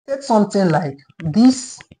said something like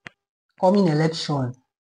this coming election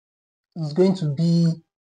is going to be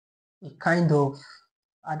a kind of,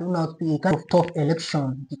 I don't know how to be, a kind of tough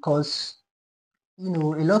election because, you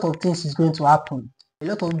know, a lot of things is going to happen. A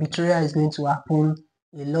lot of betrayal is going to happen.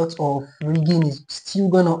 A lot of rigging is still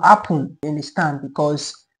going to happen, you understand?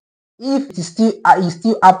 Because if it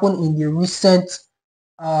still happened in the recent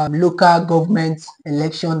local government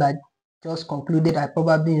election that just concluded,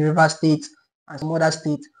 probably in River State and some other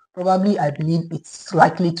states, probably I believe it's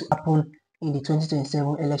likely to happen in the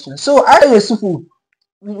 2027 election. So AishaYesufu,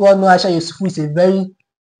 we all know AishaYesufu is a very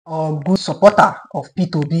good supporter of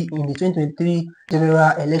Péter Obi in the 2023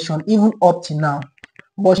 general election, even up to now.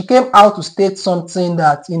 But she came out to state something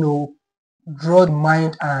that, you know, draw the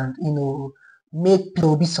mind and, you know, make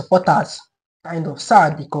Péter Obi supporters kind of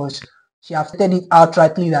sad, because she has stated it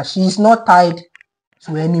outrightly that she is not tied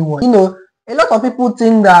to anyone. You know, a lot of people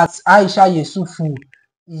think that AishaYesufu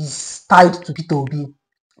is tied to Péter Obi,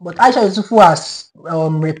 but AishaYesufu has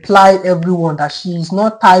replied everyone that she is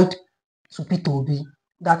not tied to Péter Obi.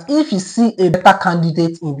 That if you see a better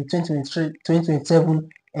candidate in the 2027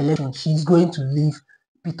 election, she is going to leave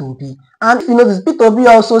Péter Obi. And if you notice, Péter Obi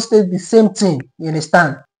also said the same thing. You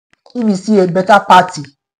understand? If you see a better party,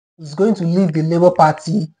 he's going to leave the Labour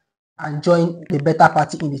Party and join the better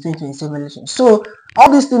party in the 2027 election. So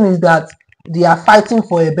all this thing is that they are fighting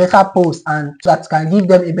for a better post, and that can give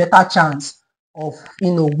them a better chance of,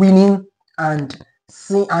 you know, winning and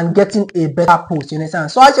getting a better post. You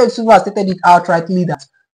understand? So AishaYesufu has stated it outrightly that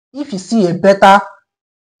if you see a better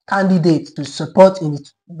candidate to support in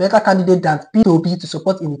it, better candidate than Péter Obi to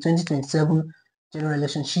support in the 2027 general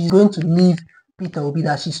election, she's going to leave Péter Obi,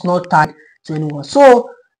 that she's not tied to anyone. So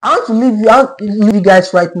I want to leave you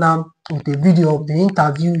guys right now with a video of the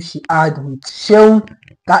interview she had with Sheun.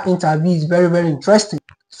 That interview is very, very interesting.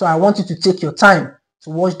 So I want you to take your time to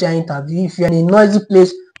watch their interview. If you're in a noisy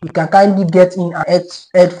place, you can kindly get in an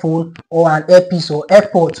headphone or an earpiece or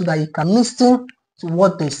AirPod so that you can listen to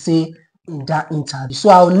what they say in that interview. So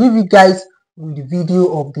I'll leave you guys with the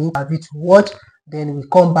video of the interview to watch, then we'll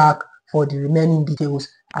come back for the remaining details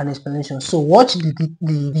and explanation. So watch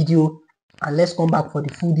the video and let's come back for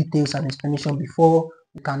the full details and explanation before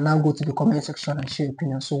we can now go to the comment section and share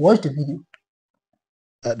opinion. So watch the video.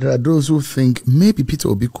 There are those who think maybe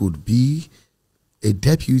Péter Obi could be a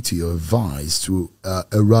deputy or vice to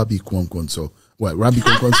a Rabbi Kwankwaso. Well, Rabbi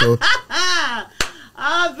Kwankwaso.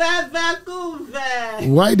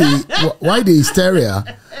 Why the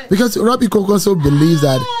hysteria? Because Rabbi Kwankwaso believes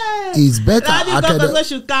that he's better. Rabbi Kwankwaso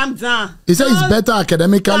should calm down. He said he's better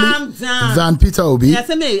academically than Péter Obi.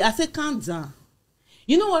 I said calm down.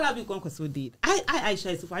 You know what Rabbi Kwankwaso did?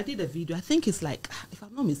 AishaYesufu, I did a video. I think it's like, if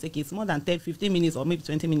I'm not mistaken, it's more than 10, 15 minutes or maybe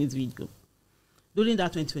 20 minutes video during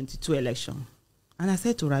that 2022 election. And I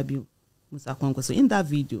said to Rabbi Musa Kwankwaso in that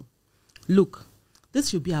video, look, this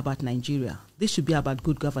should be about Nigeria. This should be about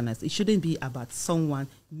good governance. It shouldn't be about someone,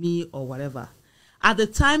 me or whatever. At the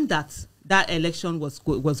time that that election was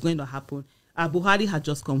going to happen, Buhari had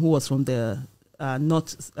just come, who was from the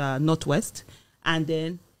northwest, and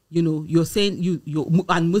then, you know, you're saying you're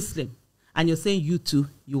Muslim, and you're saying you too,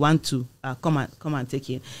 you want to come and take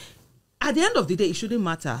in. At the end of the day, it shouldn't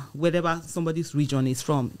matter wherever somebody's region is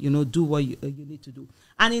from. You know, do what you need to do.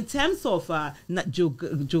 And in terms of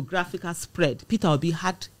geographical spread, Péter Obi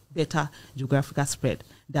had better geographical spread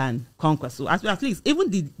than Kwankwaso. At least,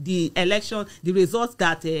 even the election, the results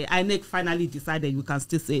that INEC finally decided, you can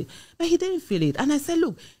still say, but he didn't feel it. And I said,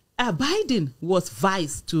 look, Biden was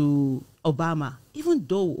vice to Obama, even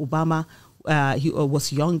though Obama he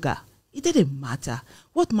was younger. It didn't matter.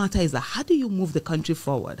 What matters is that how do you move the country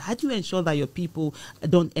forward? How do you ensure that your people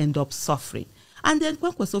don't end up suffering? And then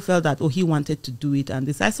Kwankwaso felt that, oh, he wanted to do it. And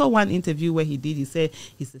this, I saw one interview where he said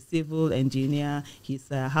he's a civil engineer. He's,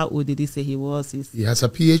 how old did he say he was? He has a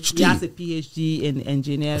PhD. He has a PhD in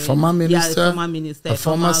engineering. A former minister, a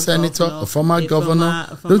former senator, a former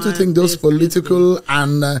governor. Don't you think those political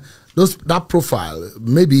and that profile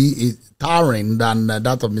maybe is towering than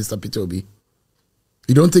that of Mr. Péter Obi?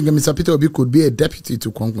 You don't think Mr. Péter Obi could be a deputy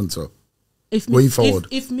to Kwankwaso going forward?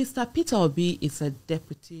 If Mr. Péter Obi is a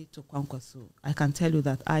deputy to Kwankwaso, I can tell you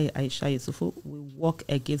that AishaYesufu, will work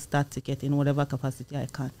against that ticket in whatever capacity I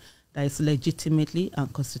can. That is legitimately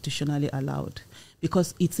and constitutionally allowed.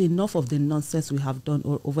 Because it's enough of the nonsense we have done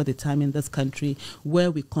over the time in this country,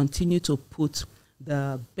 where we continue to put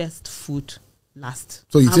the best food last.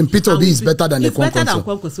 So you think Péter Obi is better than the Kwankwaso? It's better than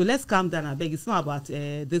Kwankwaso. So let's calm down, I beg. It's not about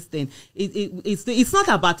this thing. It's not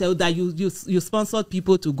about that you sponsored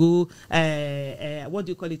people to go, what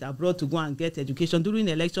do you call it, abroad to go and get education. During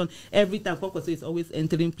the election, every time Kwankwaso is always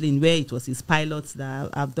entering plane where it was his pilots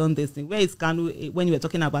that have done this thing. Where is Kanu when you were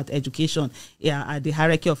talking about education, the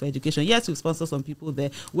hierarchy of education? Yes, we sponsor some people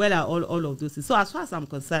there. Where are all of those things? So as far as I'm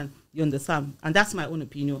concerned, you understand? And that's my own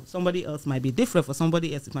opinion. Somebody else might be different. For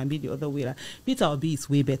somebody else, it might be the other way around. Péter Obi is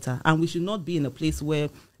way better. And we should not be in a place where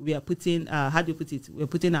we are putting, how do you put it? We're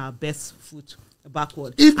putting our best foot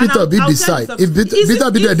backward. If Péter Obi decides, if Péter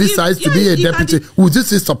Obi decides to be a deputy, would you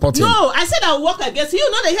still support him? No, I said I will work against you.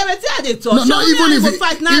 Know the hear they talk. No, even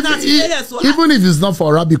if it's not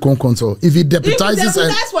for Rabbi Kwankwaso, if he deputizes, if he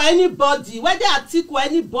deputizes for anybody, whether atiku or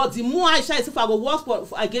anybody, more AishaYesufu, I will work for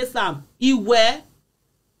against them. He were.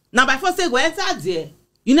 Now, by first say go enter there.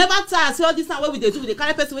 You never tell say all this time what we do with the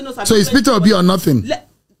kind of person we know. So it's Péter Obi or nothing?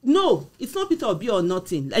 No, it's not Péter Obi or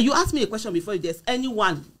nothing. Like you asked me a question before. If there's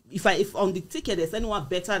anyone, if on the ticket there's anyone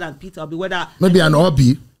better than Péter Obi, whether maybe an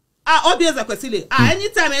Obi. Obi Ezekwesili.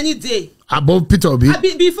 Anytime, any day. Above Péter Obi.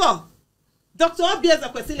 Before, Dr. Obi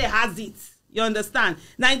Ezekwesili has it. You understand?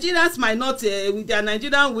 Nigerians might not with their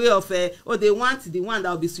Nigerian way of they want the one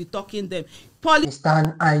that will be sweet talking them.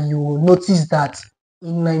 Understand, and you will notice that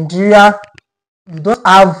in Nigeria, you don't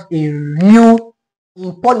have a real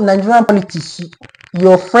Nigerian politics.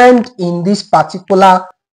 Your friend in this particular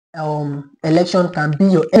election can be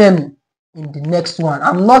your enemy in the next one.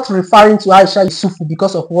 I'm not referring to AishaYesufu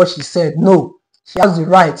because of what she said. No, she has the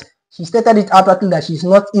right. She stated it outrightly that she's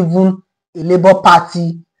not even a Labour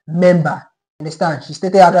Party member. Understand? She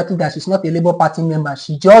stated outrightly that she's not a Labour Party member.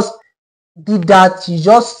 She just did that. She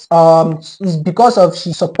just is because of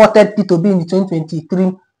she supported Péter Obi in the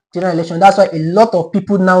 2023 general election. That's why a lot of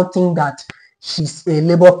people now think that she's a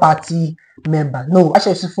Labour Party member. No,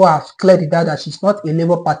 AishaYesufu has cleared it out that she's not a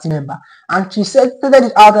Labour Party member, and she stated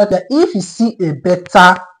it outright that if you see a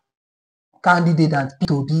better candidate than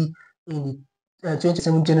Péter Obi in the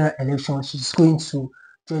 2027 general election, she's going to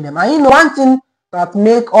join them. And you know, one thing that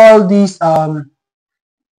make all these activists,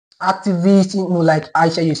 you know, like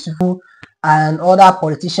AishaYesufu and other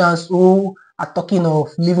politicians who are talking of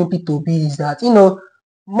leaving Péter Obi is that, you know,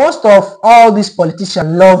 most of all these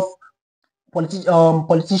politicians love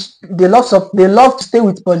they love to stay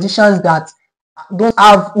with politicians that don't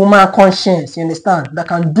have human conscience, you understand, that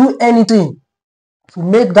can do anything to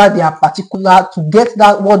make that their particular, to get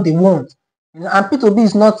that what they want. And Péter Obi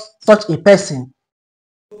is not such a person.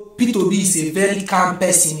 Péter Obi is a very calm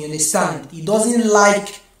person, you understand. He doesn't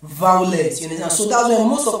like violence, you understand. So that's why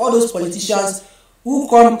most of all those politicians who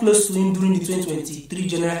come close to him during the 2023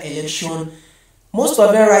 general election, most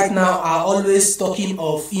of them right now are always talking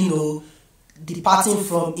of, you know, departing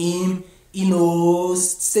from him, you know,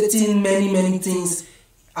 stating many things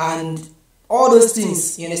and all those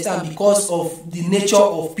things, you understand, because of the nature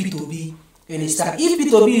of Péter Obi, you understand. If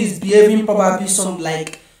Péter Obi is behaving probably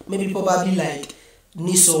like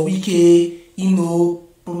Nis or Wike, you know,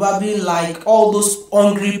 probably like all those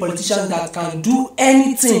hungry politicians that can do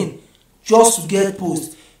anything just to get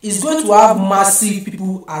post, he's going to have massive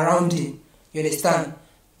people around him, you understand.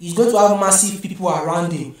 He's going to have massive people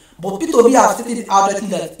around him. But Péter Obi has stated outrightly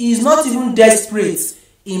that he's not even desperate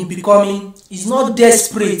in becoming,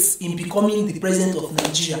 the president of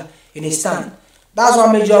Nigeria. You understand? That's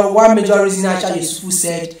one major reason AishaYesufu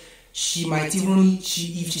said she might even, if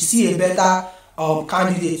she see a better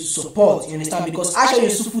candidate to support. You understand? Because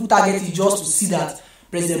AishaYesufu target is just to see that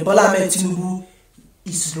President Bola Ahmed Tinubu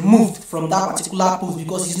is removed from that particular post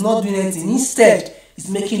because he's not doing anything. Instead, he's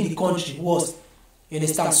making the country worse. You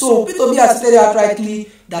understand? So Péter Obi has stated outrightly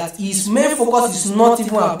that his main focus is not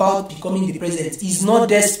even about becoming the president. He's not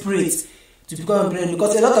desperate to become the president,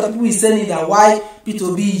 because a lot of people is saying that why Péter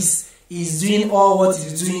Obi is doing all what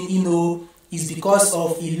he's doing, you know, is because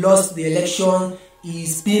of he lost the election,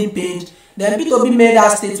 he's being paid. Then Péter Obi made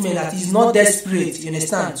that statement that he's not desperate, you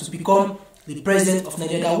understand, to become the president of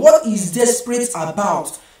Nigeria. What he's desperate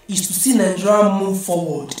about is to see Nigeria move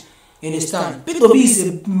forward. You understand? Péter Obi is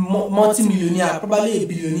a multi-millionaire, probably a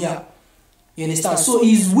billionaire. You understand? So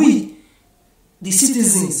is we, the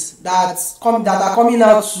citizens that are coming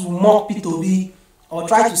out to mock Péter Obi or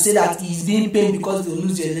try to say that he's being paid because they will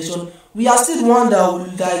lose the election, we are still the one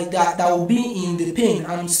that will be in the pain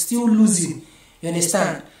and still losing. You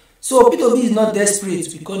understand? So Péter Obi is not desperate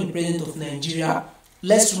to become the president of Nigeria.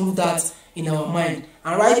 Let's remove that in our mind.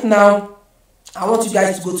 And right now, I want you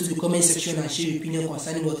guys to go to the comment section and share your opinion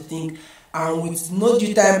concerning what you think. And with no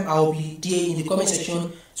due time, I'll be there in the comment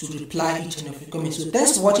section to reply each and every comment. So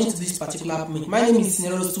thanks for watching to this particular point. My name is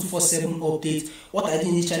Tinubu 247 Update. What I do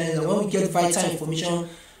in this channel is that when we get vital information,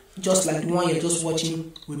 just like the one you're just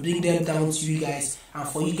watching, we bring them down to you guys and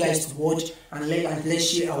for you guys to watch and let's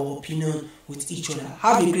share our opinion with each other.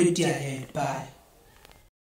 Have a great day ahead. Bye.